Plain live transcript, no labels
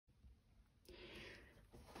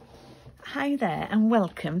Hi there and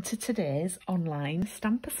welcome to today's online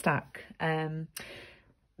stamper stack.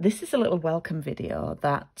 This is a little welcome video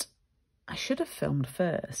that I should have filmed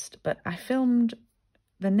first, but I filmed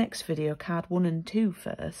the next video, card 1 and 2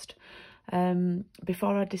 first,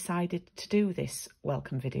 before I decided to do this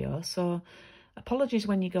welcome video. So apologies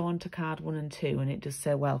when you go on to card 1 and 2 and it does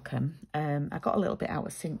say welcome. I got a little bit out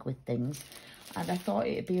of sync with things and I thought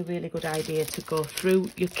it'd be a really good idea to go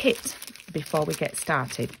through your kit before we get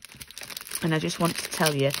started. And I just want to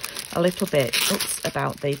tell you a little bit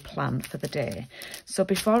about the plan for the day. So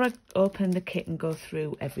before I open the kit and go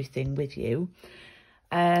through everything with you,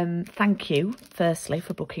 thank you, firstly,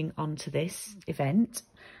 for booking onto this event.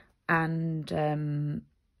 And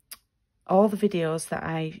all the videos that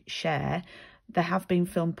I share, they have been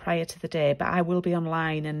filmed prior to the day, but I will be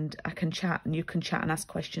online and I can chat and you can chat and ask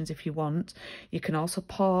questions if you want. You can also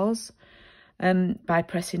pause by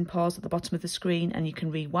pressing pause at the bottom of the screen, and you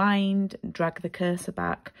can rewind, drag the cursor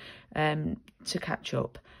back to catch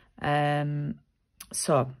up.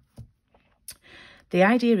 So the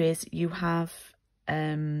idea is you have,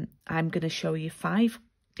 I'm going to show you 5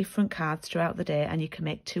 different cards throughout the day and you can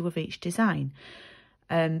make 2 of each design.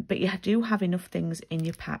 But you do have enough things in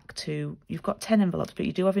your pack to, you've got 10 envelopes, but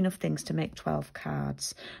you do have enough things to make 12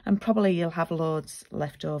 cards. And probably you'll have loads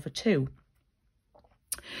left over too.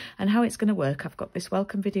 And how it's going to work, I've got this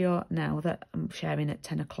welcome video now that I'm sharing at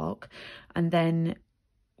 10 o'clock. And then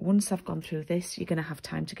once I've gone through this, you're going to have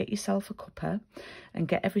time to get yourself a cuppa and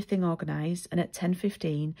get everything organised. And at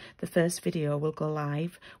 10:15, the first video will go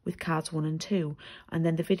live with cards 1 and 2. And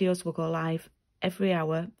then the videos will go live every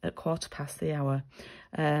hour at 15:15 the hour.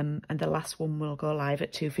 And the last one will go live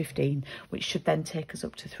at 2:15, which should then take us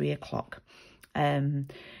up to 3 o'clock.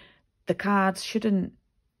 The cards shouldn't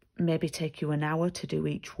maybe take you an hour to do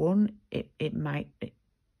each one. It might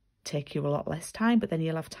take you a lot less time, but then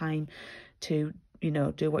you'll have time to, you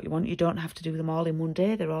know, do what you want. You don't have to do them all in one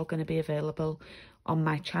day. They're all going to be available on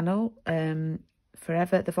my channel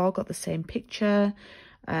forever. They've all got the same picture.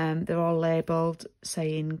 They're all labelled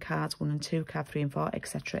saying cards 1 and 2, card 3 and 4,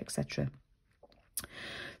 etc, etc.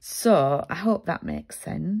 So I hope that makes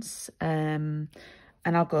sense. And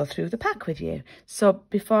I'll go through the pack with you. So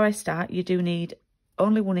before I start, you do need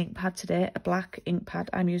only 1 ink pad today, a black ink pad.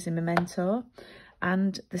 I'm using Memento,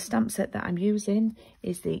 and the stamp set that I'm using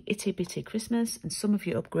is the Itty Bitty Christmas, and some of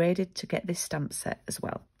you upgraded to get this stamp set as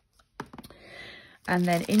well. And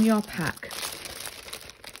then in your pack,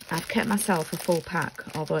 I've kept myself a full pack,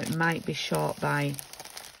 although it might be short by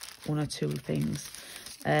 1 or 2 things.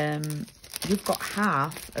 You've got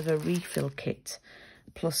half of a refill kit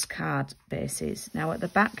plus card bases. Now at the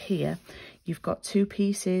back here, you've got 2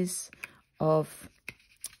 pieces of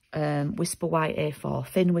Whisper White A4,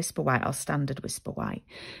 thin Whisper White or standard Whisper White.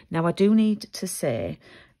 Now I do need to say,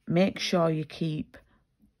 make sure you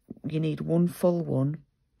need 1 full one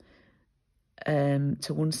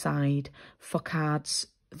to one side for cards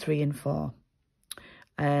 3 and 4.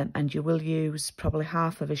 And you will use probably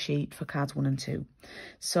half of a sheet for cards 1 and 2.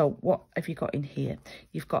 So what have you got in here?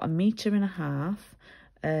 You've got 1.5 meters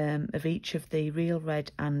of each of the real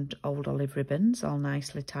red and old olive ribbons, all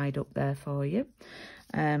nicely tied up there for you.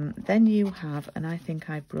 Then you have, and I think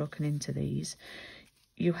I've broken into these,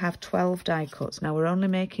 you have 12 die cuts. Now we're only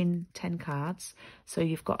making 10 cards, so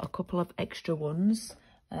you've got a couple of extra ones.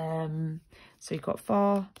 So you've got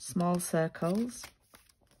 4 small circles.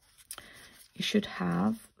 You should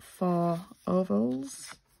have 4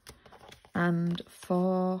 ovals and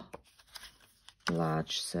 4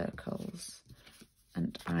 large circles.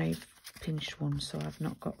 And I've pinched one, so I've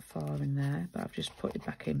not got 4 in there, but I've just put it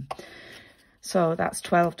back in. So that's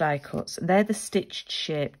 12 die cuts. They're the stitched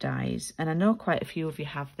shape dies, and I know quite a few of you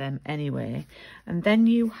have them anyway. And then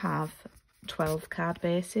you have 12 card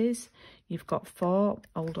bases. You've got 4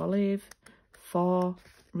 old olive, 4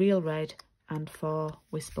 real red, and 4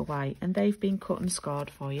 Whisper White, and they've been cut and scored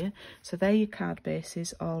for you. So they're your card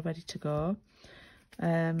bases all ready to go.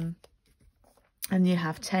 And you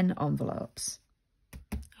have 10 envelopes.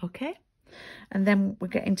 Okay, and then we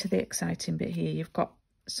get into the exciting bit here. You've got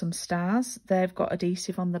some stars. They've got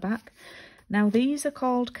adhesive on the back. Now these are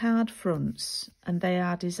called card fronts, and they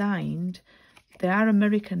are designed, they are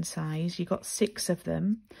American size. You've got 6 of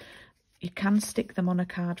them. You can stick them on a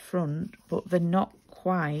card front, but they're not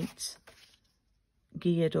quite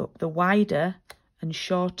geared up. They're wider and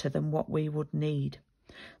shorter than what we would need.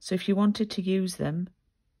 So if you wanted to use them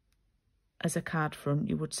as a card front,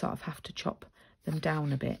 you would sort of have to chop them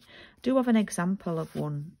down a bit. I do have an example of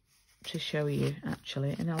one to show you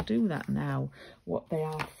actually, and I'll do that now, what they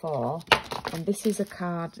are for. And this is a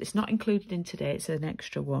card, it's not included in today, it's an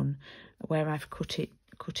extra one where I've cut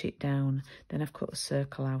cut it down. Then I've cut a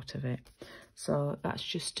circle out of it. So that's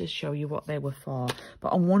just to show you what they were for.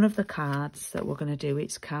 But on one of the cards that we're going to do,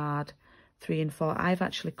 it's card 3 and 4. I've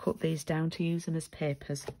actually cut these down to use them as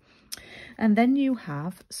papers. And then you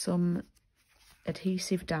have some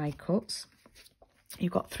adhesive die cuts.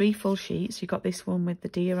 You've got 3 full sheets. You've got this one with the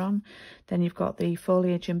deer on. Then you've got the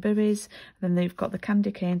foliage and berries. Then you've got the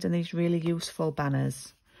candy canes and these really useful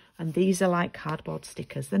banners. And these are like cardboard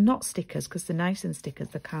stickers. They're not stickers because they're nice and stickers.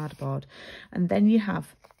 They're cardboard. And then you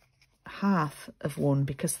have half of one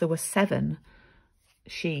because there were 7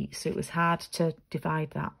 sheets. So it was hard to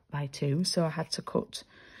divide that by 2. So I had to cut...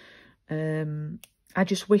 I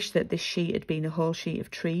just wish that this sheet had been a whole sheet of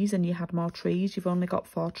trees and you had more trees. You've only got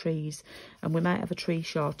 4 trees and we might have a tree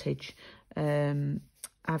shortage.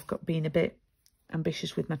 I've been a bit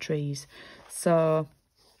ambitious with my trees. So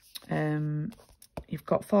you've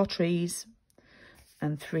got 4 trees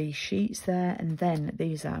and 3 sheets there. And then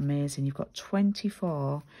these are amazing. You've got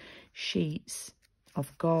 24 sheets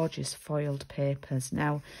of gorgeous foiled papers.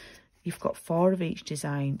 Now, you've got 4 of each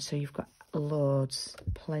design. So you've got loads,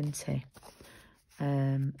 plenty.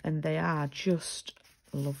 And they are just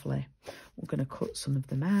lovely. We're going to cut some of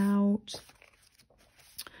them out.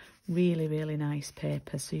 Really, really nice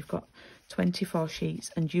paper. So you've got 24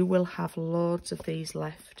 sheets and you will have loads of these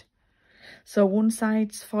left. So one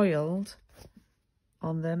side's foiled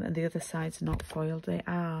on them and the other side's not foiled. They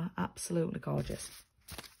are absolutely gorgeous.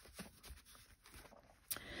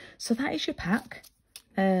 So that is your pack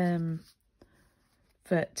for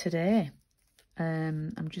today.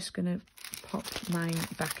 I'm just going to pop mine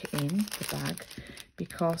back in the bag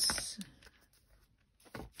because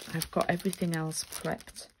I've got everything else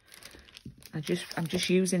prepped. I'm just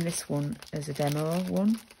using this one as a demo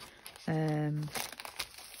one. I'm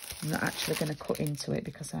not actually going to cut into it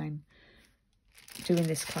because I'm doing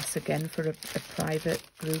this class again for a private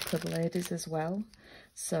group of ladies as well.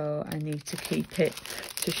 So I need to keep it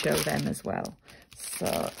to show them as well.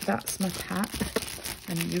 So that's my pack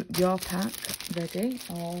and your pack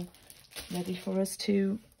all ready for us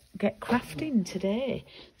to get crafting today.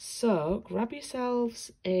 So grab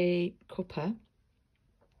yourselves a cuppa,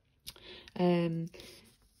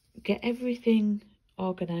 get everything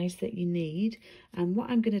organised that you need, and what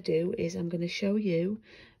I'm going to do is I'm going to show you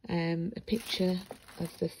a picture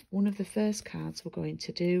of one of the first cards we're going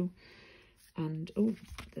to do. And oh,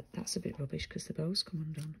 that's a bit rubbish because the bow's come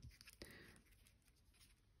undone.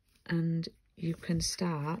 And you can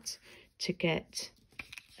start to get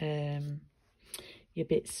your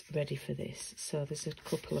bits ready for this. So there's a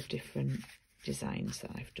couple of different designs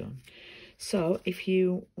that I've done. So if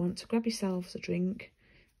you want to grab yourselves a drink,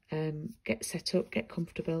 get set up, get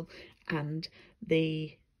comfortable, and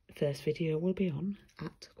the first video will be on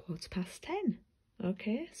at 10:15.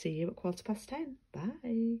 Okay, see you at 10:15.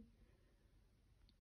 Bye.